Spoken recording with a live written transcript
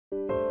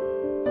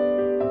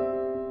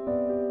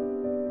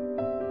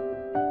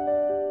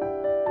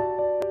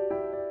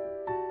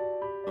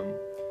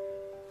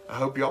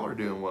hope y'all are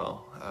doing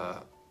well.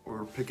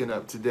 We're picking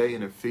up today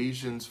in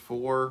Ephesians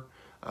 4,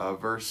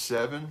 verse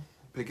 7,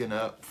 picking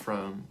up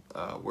from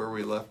where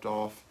we left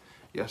off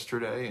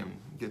yesterday, and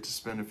get to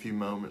spend a few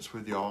moments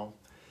with y'all.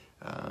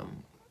 I've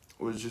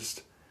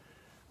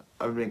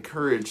been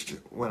encouraged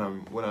when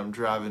I'm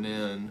driving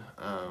in.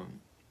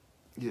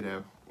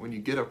 When you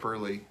get up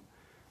early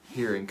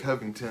here in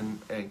Covington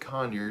and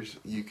Conyers,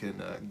 you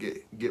can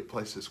get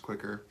places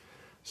quicker.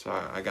 So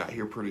I got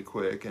here pretty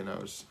quick, and I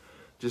was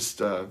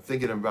just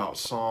thinking about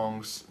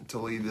songs to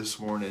lead this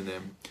morning,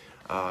 and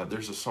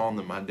there's a song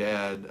that my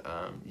dad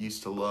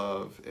used to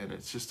love, and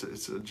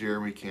it's a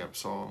Jeremy Camp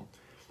song.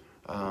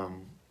 I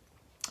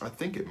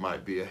think it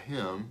might be a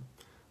hymn,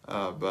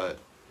 but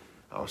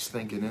I was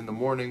thinking, in the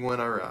morning when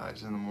I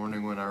rise, in the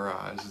morning when I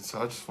rise. And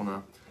so I just want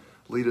to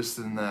lead us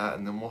in that,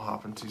 and then we'll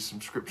hop into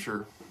some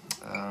scripture.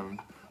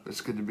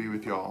 It's good to be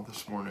with y'all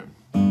this morning.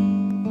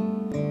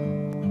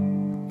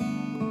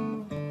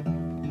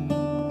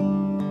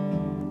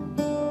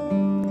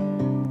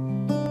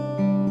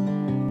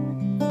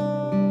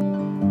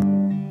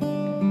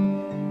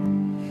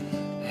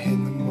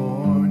 In the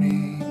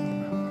morning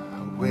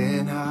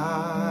when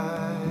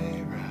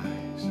I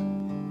rise,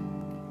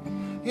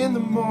 in the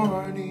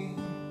morning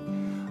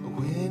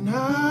when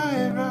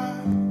I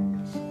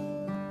rise,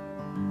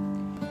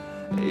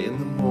 in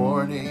the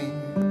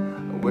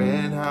morning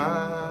when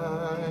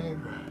I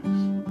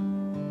rise,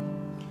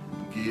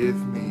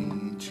 give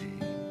me Jesus,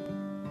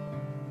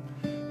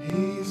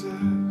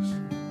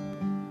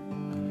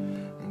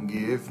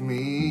 give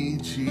me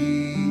Jesus,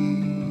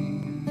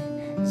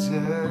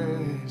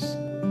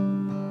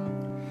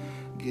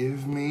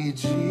 give me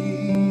Jesus.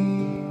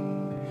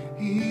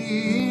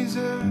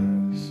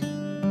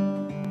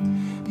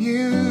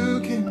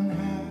 You can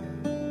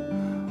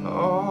have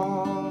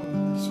all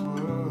this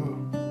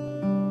world,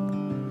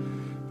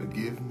 but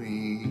give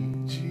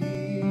me Jesus.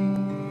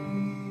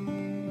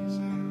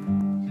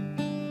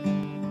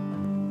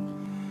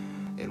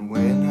 And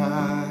when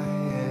I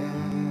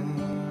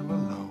am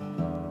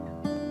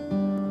alone,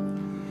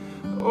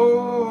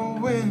 oh,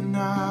 when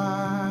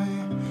I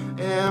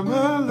am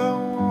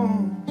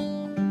alone,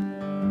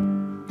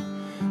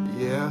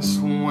 yes,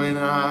 when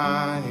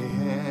I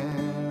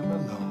am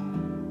alone,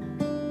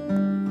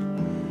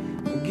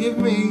 give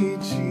me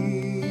Jesus,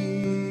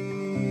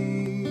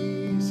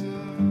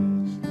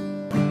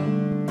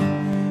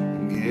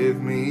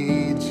 give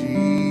me Jesus,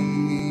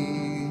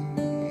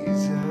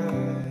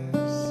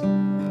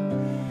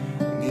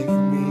 give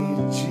me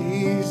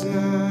Jesus.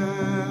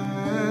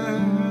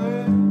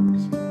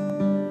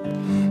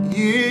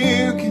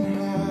 You can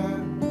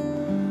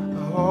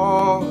have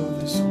all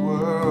this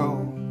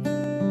world,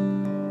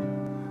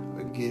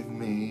 but give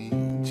me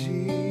Jesus.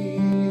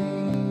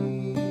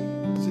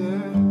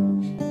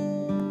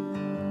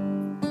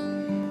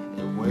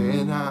 And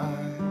when I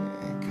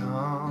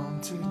come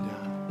to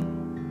die,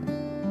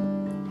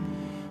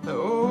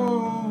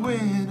 oh,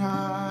 when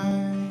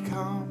I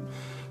come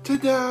to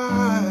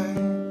die,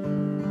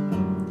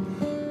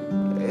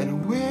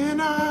 and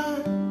when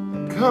I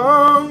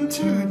come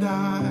to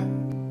die,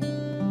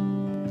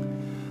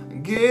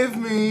 give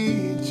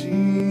me Jesus,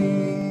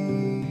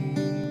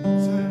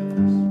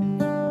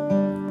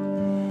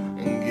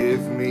 and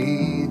give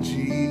me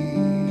Jesus,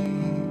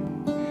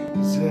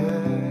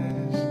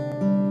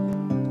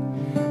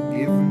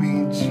 give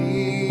me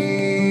Jesus.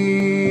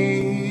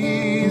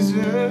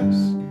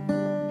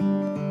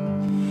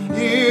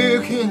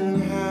 You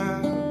can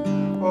have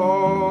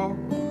all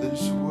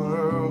this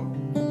world,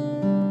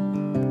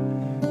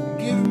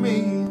 give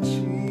me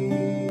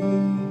Jesus.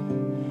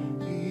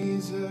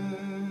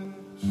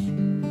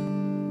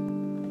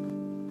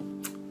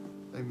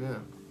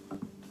 Amen.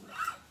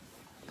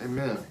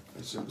 Amen.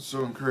 It's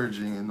so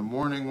encouraging. In the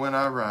morning when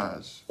I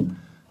rise,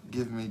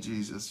 give me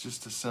Jesus.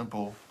 Just a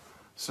simple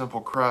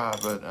cry,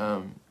 but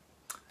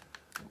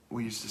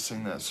we used to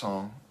sing that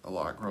song a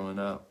lot growing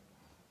up.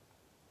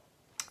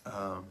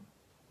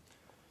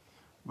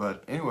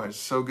 But anyway, it's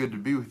so good to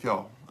be with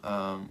y'all.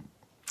 I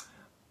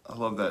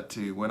love that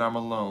too. When I'm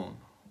alone,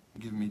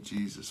 give me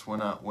Jesus.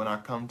 When I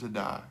come to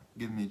die,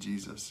 give me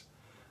Jesus.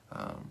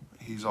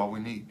 He's all we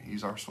need.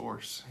 He's our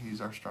source. He's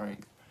our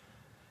strength.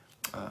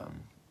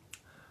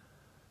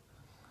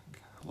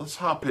 Let's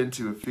hop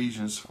into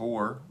Ephesians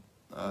 4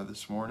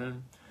 this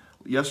morning.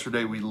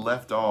 Yesterday we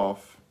left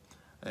off,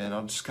 and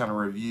I'll just kind of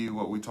review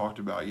what we talked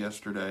about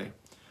yesterday.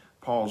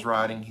 Paul's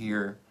writing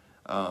here.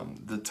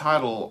 The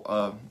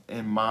title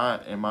in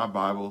my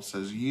Bible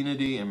says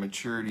Unity and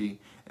Maturity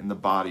in the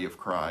Body of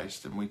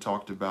Christ, and we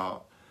talked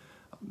about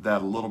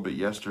that a little bit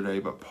yesterday.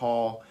 But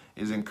Paul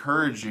is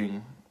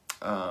encouraging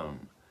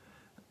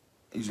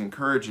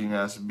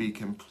us to be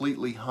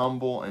completely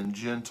humble and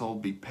gentle,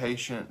 be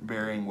patient,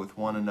 bearing with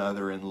one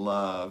another in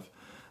love,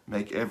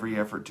 make every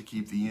effort to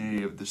keep the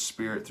unity of the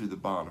Spirit through the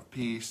bond of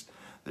peace.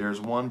 There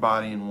is one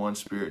body and one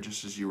Spirit,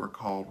 just as you were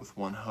called with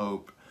one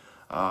hope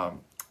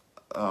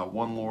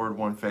one Lord,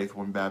 one faith,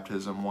 one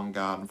baptism, one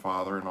God and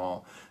Father and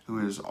all,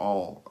 who is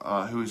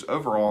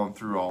over all and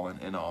through all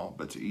and in all,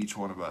 but to each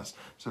one of us.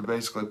 So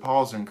basically,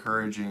 Paul's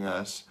encouraging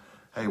us,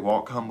 hey,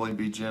 walk humbly,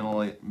 be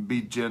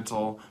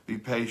gentle, be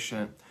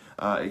patient,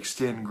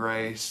 extend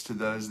grace to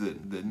those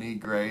that need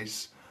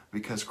grace,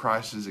 because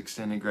Christ is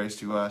extending grace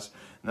to us.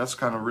 And that's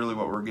kind of really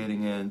what we're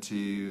getting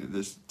into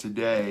this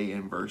today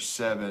in verse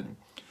 7.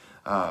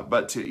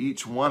 But to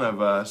each one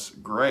of us,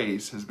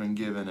 grace has been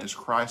given as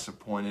Christ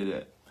appointed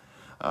it.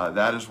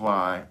 That is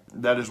why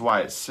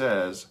it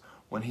says,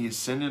 when he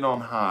ascended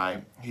on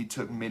high, he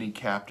took many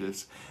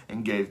captives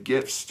and gave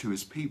gifts to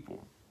his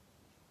people.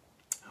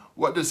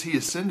 What does he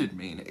ascended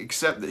mean,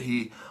 except that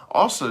he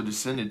also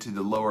descended to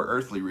the lower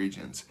earthly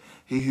regions?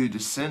 He who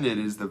descended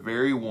is the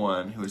very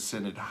one who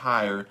ascended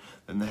higher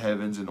than the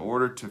heavens in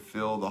order to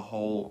fill the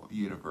whole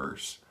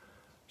universe.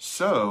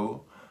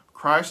 So,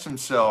 Christ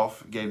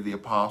himself gave the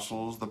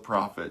apostles, the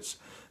prophets,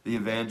 the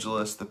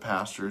evangelists, the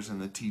pastors, and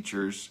the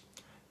teachers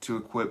to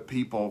equip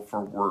people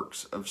for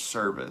works of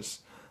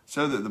service,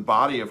 so that the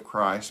body of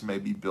Christ may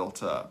be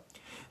built up,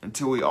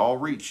 until we all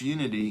reach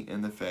unity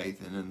in the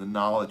faith and in the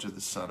knowledge of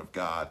the Son of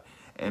God,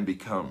 and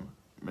become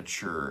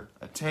mature,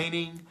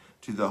 attaining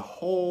to the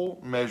whole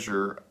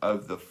measure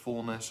of the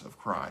fullness of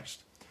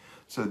Christ.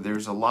 So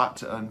there's a lot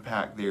to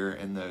unpack there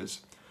in those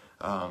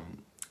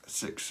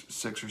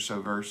six or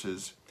so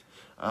verses.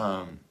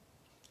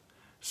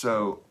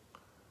 So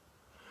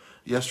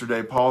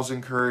yesterday, Paul's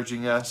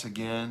encouraging us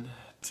again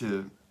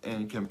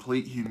in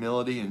complete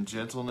humility and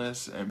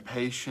gentleness and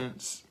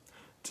patience,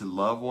 to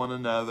love one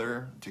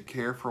another, to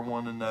care for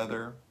one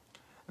another,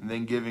 and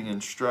then giving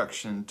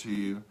instruction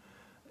to,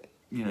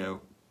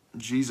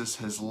 Jesus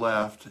has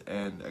left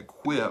and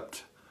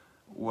equipped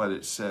what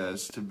it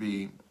says to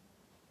be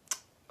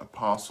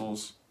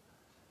apostles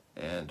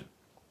and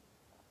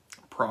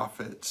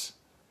prophets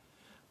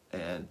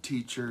and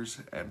teachers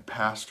and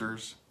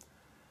pastors.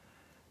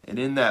 And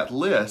in that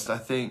list, I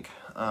think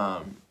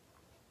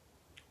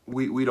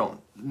we don't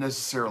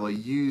necessarily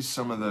use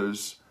some of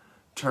those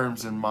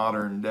terms in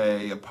modern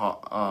day.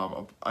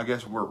 I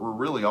guess we're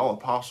really all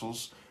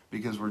apostles,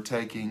 because we're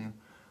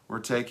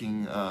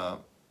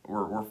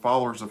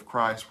followers of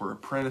Christ. We're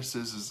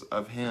apprentices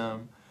of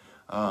Him.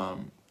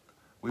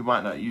 We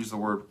might not use the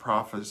word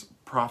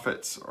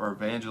prophets or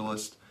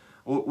evangelist.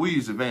 Well, we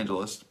use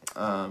evangelist,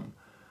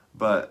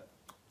 but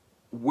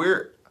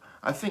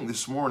I think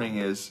this morning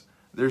is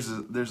there's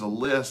a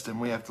list,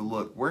 and we have to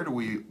look, where do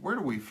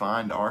we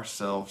find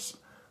ourselves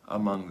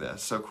among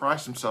this? So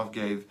Christ himself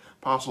gave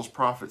apostles,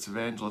 prophets,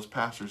 evangelists,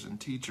 pastors, and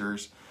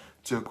teachers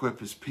to equip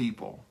his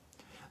people.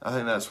 I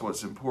think that's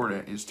what's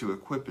important, is to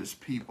equip his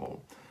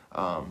people.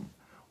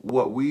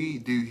 What we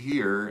do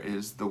here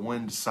is the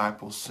when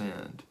disciples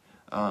send.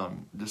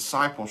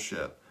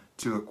 Discipleship,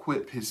 to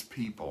equip his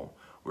people.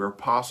 We're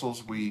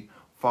apostles, we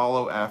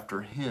follow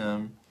after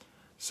him.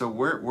 So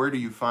where do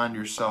you find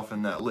yourself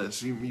in that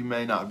list? You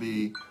may not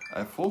be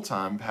a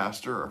full-time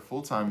pastor or a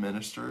full-time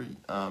minister,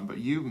 but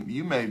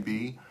you may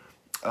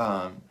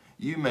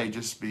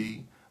just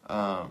be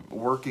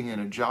working in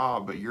a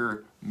job, but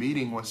you're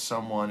meeting with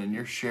someone and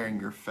you're sharing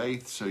your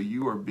faith, so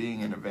you are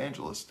being an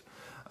evangelist.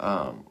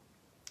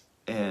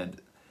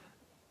 And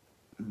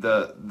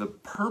the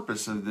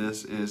purpose of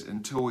this is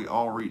until we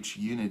all reach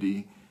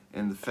unity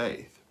in the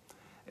faith.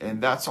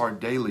 And that's our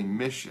daily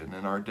mission,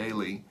 and our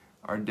daily,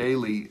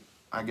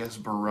 I guess,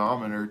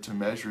 barometer to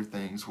measure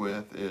things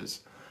with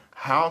is,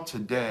 how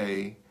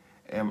today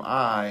am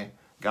I?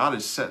 God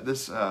has set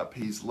this up.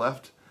 He's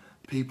left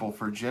people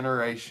for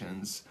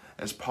generations,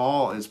 as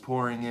Paul is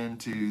pouring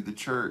into the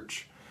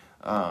church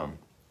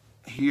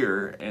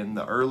here in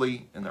the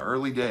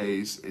early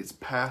days. It's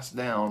passed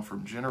down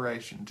from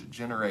generation to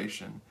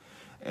generation,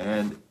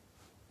 and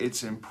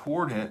it's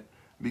important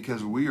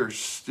because we are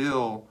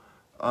still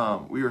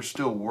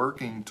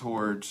working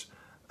towards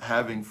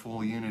having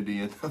full unity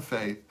in the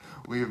faith.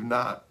 We have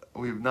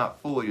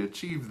not fully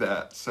achieved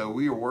that, so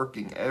we are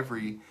working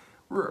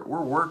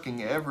we're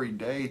working every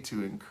day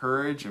to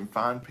encourage and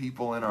find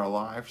people in our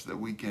lives that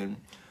we can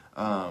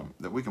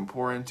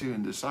pour into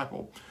and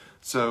disciple.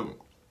 So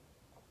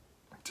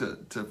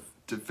to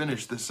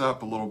finish this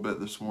up a little bit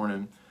this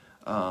morning,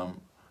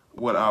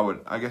 what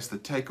I guess the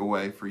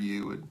takeaway for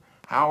you would,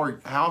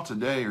 how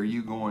today are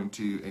you going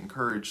to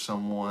encourage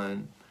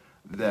someone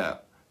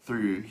that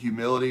through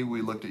humility,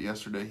 we looked at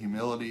yesterday,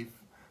 humility,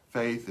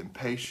 faith, and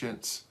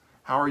patience,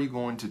 how are you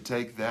going to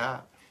take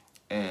that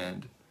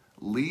and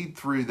lead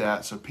through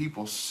that so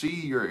people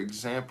see your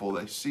example,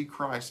 they see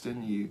Christ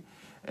in you,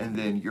 and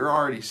then you're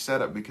already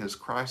set up because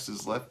Christ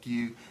has left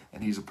you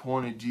and he's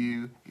appointed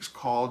you, he's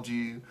called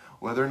you,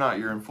 whether or not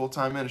you're in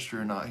full-time ministry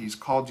or not, he's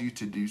called you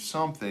to do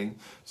something.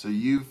 So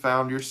you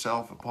found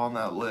yourself upon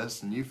that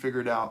list and you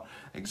figured out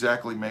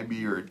exactly, maybe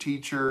you're a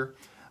teacher,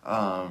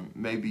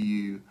 maybe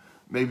you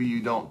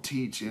don't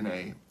teach in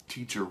a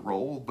teacher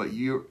role, but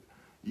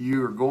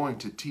you're going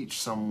to teach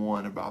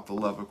someone about the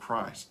love of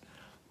Christ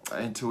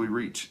until we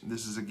reach,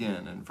 this is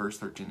again in verse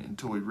 13,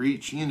 until we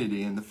reach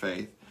unity in the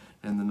faith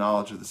and the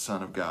knowledge of the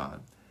Son of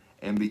God,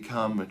 and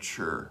become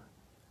mature.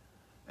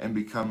 And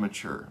become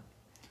mature.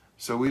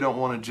 So we don't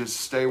want to just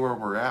stay where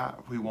we're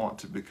at. We want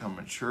to become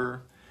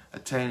mature,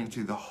 attaining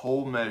to the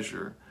whole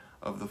measure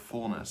of the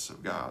fullness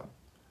of God.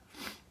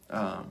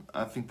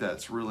 I think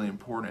that's really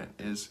important.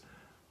 Is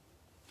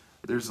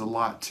there's a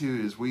lot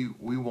too. Is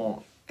we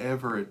won't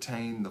ever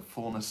attain the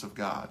fullness of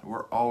God.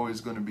 We're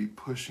always going to be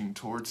pushing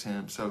towards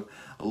Him. So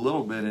a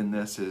little bit in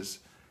this is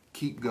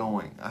keep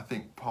going. I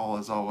think Paul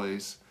is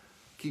always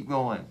keep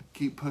going,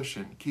 keep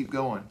pushing, keep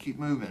going, keep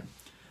moving.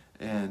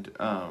 And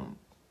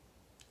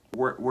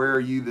where are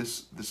you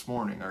this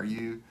morning? Are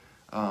you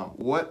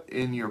what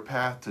in your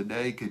path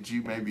today could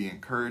you maybe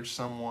encourage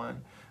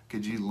someone?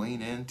 Could you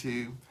lean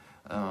into?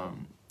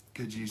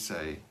 Could you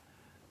say,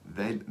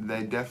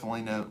 they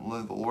definitely know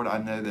the Lord? I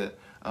know that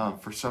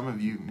for some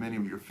of you, many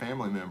of your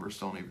family members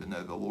don't even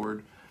know the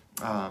Lord,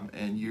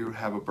 and you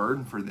have a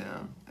burden for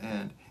them,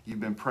 and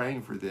you've been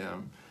praying for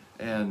them,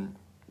 and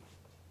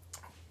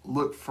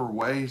look for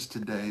ways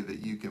today that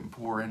you can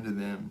pour into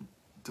them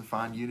to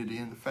find unity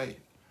in the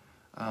faith.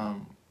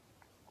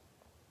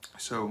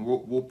 So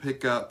we'll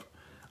pick up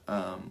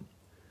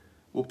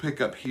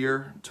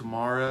here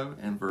tomorrow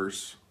in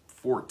verse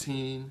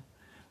 14.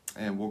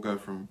 And we'll go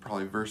from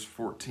probably verse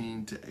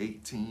 14 to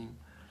 18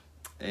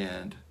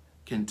 and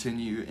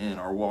continue in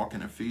our walk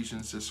in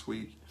Ephesians this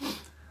week.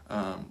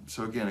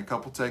 So again, a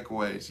couple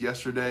takeaways.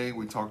 Yesterday,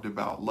 we talked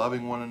about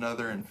loving one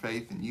another in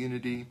faith and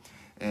unity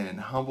and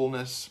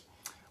humbleness,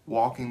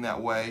 walking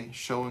that way,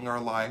 showing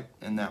our light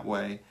in that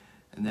way.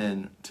 And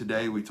then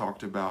today we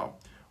talked about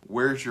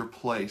where's your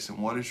place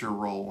and what is your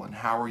role and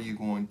how are you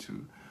going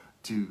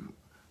to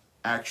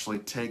actually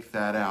take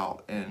that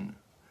out and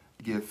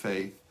give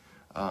faith.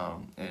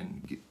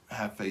 And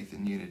have faith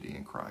and unity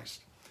in Christ.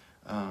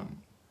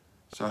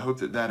 So I hope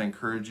that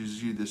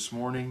encourages you this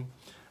morning.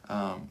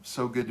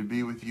 So good to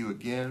be with you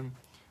again.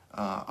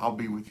 I'll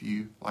be with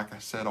you, like I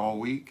said, all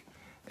week.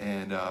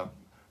 And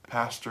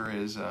Pastor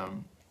is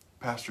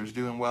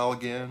doing well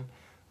again.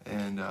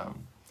 And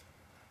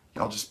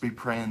y'all just be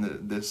praying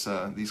that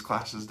these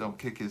classes don't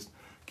kick his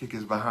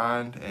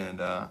behind, and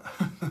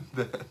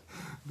that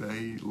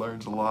he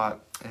learns a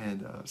lot.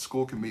 And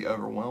school can be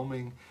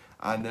overwhelming,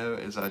 I know,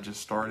 as I just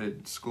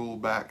started school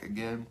back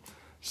again.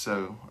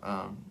 So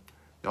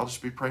y'all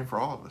just be praying for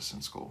all of us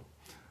in school.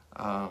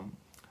 I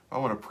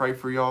want to pray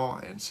for y'all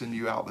and send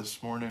you out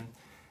this morning,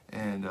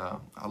 and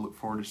I look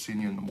forward to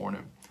seeing you in the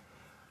morning.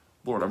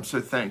 Lord, I'm so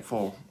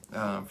thankful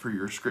for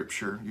your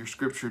Scripture. Your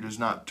Scripture does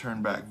not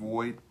turn back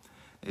void.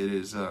 It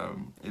is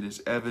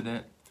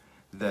evident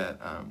that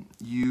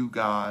you,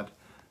 God,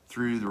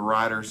 through the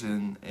writers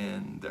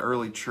in the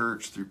early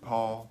church, through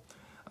Paul,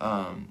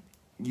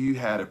 you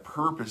had a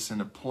purpose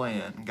and a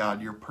plan.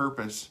 God, your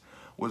purpose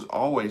was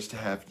always to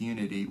have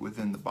unity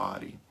within the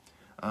body.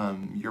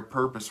 Your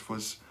purpose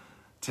was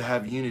to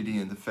have unity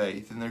in the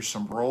faith. And there's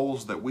some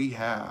roles that we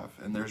have,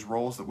 and there's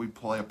roles that we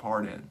play a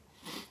part in.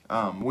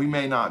 We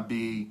may not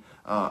be,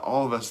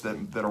 all of us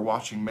that are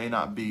watching may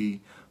not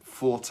be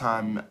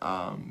full-time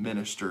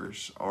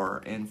ministers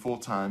or in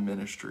full-time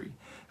ministry.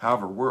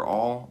 However, we're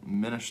all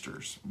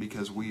ministers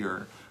because we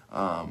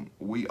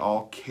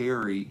all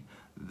carry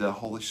the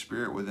Holy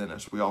Spirit within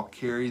us. We all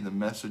carry the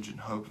message and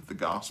hope of the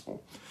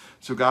gospel.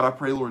 So God, I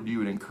pray, Lord, you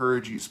would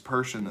encourage each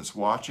person that's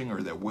watching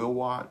or that will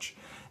watch,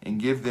 and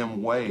give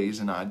them ways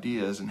and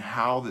ideas and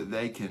how that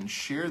they can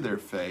share their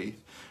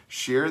faith,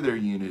 share their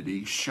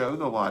unity, show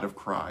the light of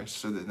Christ,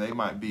 so that they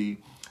might be,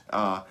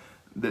 that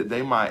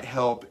they might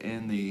help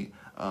in the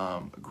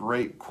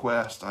great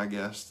quest, I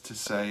guess, to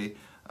say,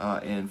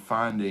 in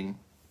finding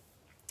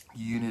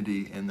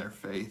unity in their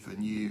faith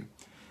in you.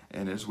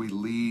 And as we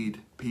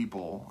lead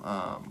people,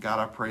 God,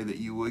 I pray that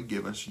you would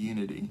give us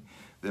unity,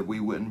 that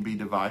we wouldn't be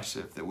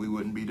divisive, that we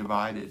wouldn't be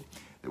divided,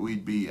 that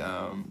we'd be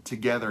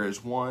together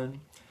as one.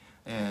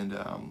 And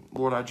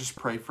Lord, I just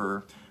pray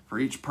for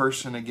each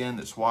person again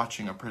that's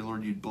watching. I pray,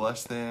 Lord, you'd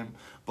bless them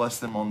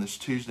on this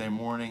Tuesday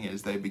morning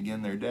as they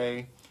begin their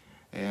day.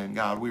 And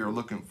God, we are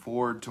looking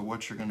forward to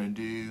what you're going to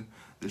do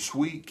this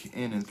week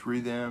in and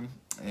through them.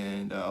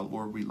 And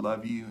Lord, we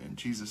love you in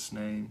Jesus'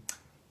 name.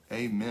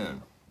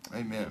 Amen.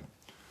 Amen.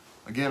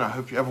 Again, I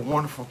hope you have a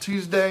wonderful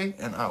Tuesday,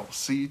 and I will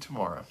see you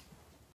tomorrow.